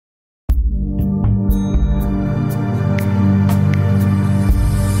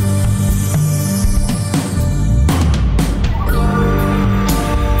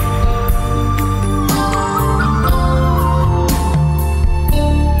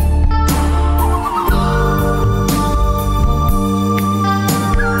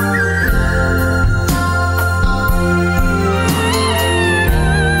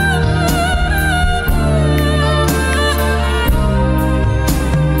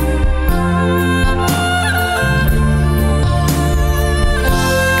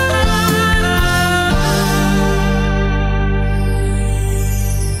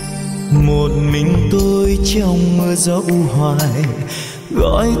gió u hoài,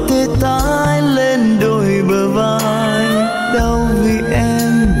 gọi tê tái lên đôi bờ vai. Đau vì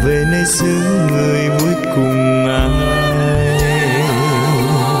em về nơi xứ người vui cùng ai.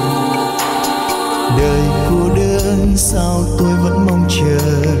 Đời cô đơn sao tôi vẫn mong chờ,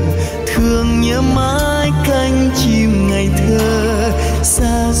 thương nhớ mãi cánh chim ngày thơ.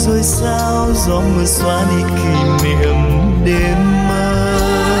 Xa rồi sao gió mưa xóa đi kỷ niệm đêm mơ.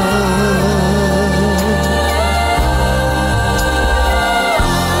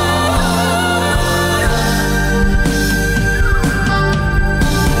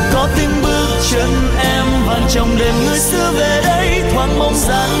 Có tiếng bước chân em vang trong đêm người xưa về đây, thoáng bóng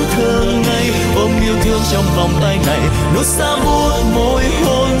dáng thơ ngây ôm yêu thương trong vòng tay này. Nốt xa buốt môi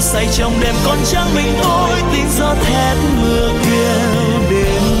hôn say trong đêm còn chẳng mình thôi, tiếng gió thét mưa kêu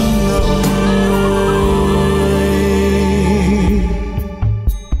đêm ngậm ngùi.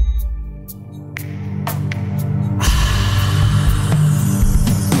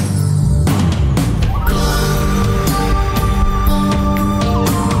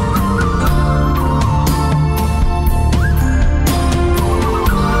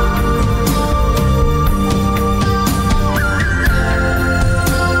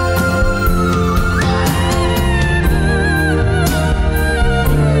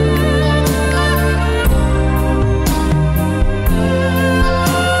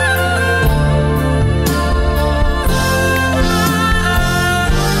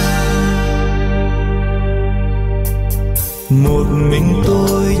 Một mình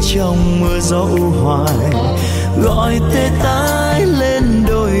tôi trong mưa gió u hoài, gọi tê tái lên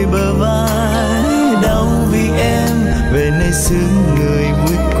đôi bờ vai. Đau vì em về nơi xứ người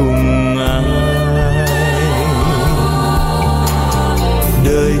vui cùng ai.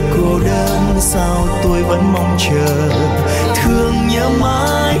 Đời cô đơn sao tôi vẫn mong chờ, thương nhớ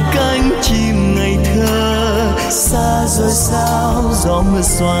mãi cánh chim ngày thơ. Xa rồi sao gió mưa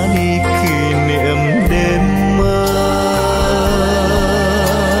xóa đi kỷ niệm đêm mơ.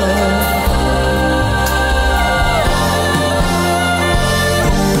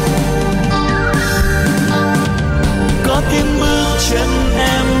 Tiếng bước chân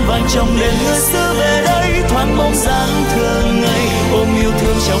em vang trong đêm người xưa về đây, thoáng bóng dáng thơ ngây ôm yêu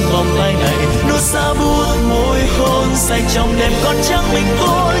thương trong vòng tay này. Nốt xa buốt môi hôn say trong đêm còn chẳng mình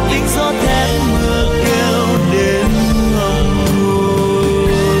tôi, tiếng gió thét mưa kêu đêm ngậm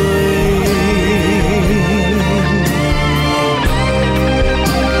ngùi.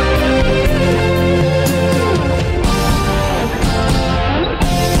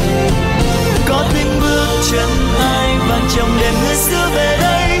 Có tiếng bước chân vang trong đêm người xưa về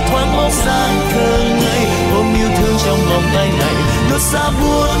đây, thoáng bóng dáng thơ ngây ôm yêu thương trong vòng tay này. Nốt xa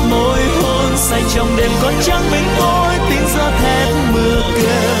buốt môi hôn say trong đêm còn chẳng mình tôi, tiếng gió thét mưa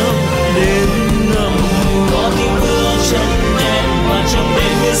kêu đêm ngậm ngùi. Có tiếng bước chân em vang trong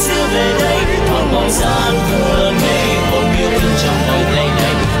đêm người xưa về đây, thoáng bóng dáng thơ ngây ôm yêu thương trong vòng tay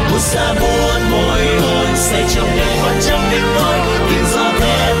này. Nốt xa buốt môi hôn say trong đêm còn chẳng mình tôi, tiếng gió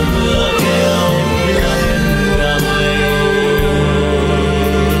thét mưa kêu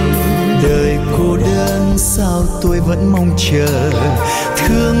cô đơn sao tôi vẫn mong chờ,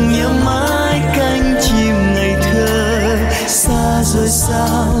 thương nhớ mãi cánh chim ngày thơ. Xa rồi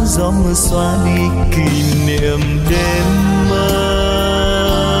sao gió mưa xóa đi kỷ niệm đêm mơ.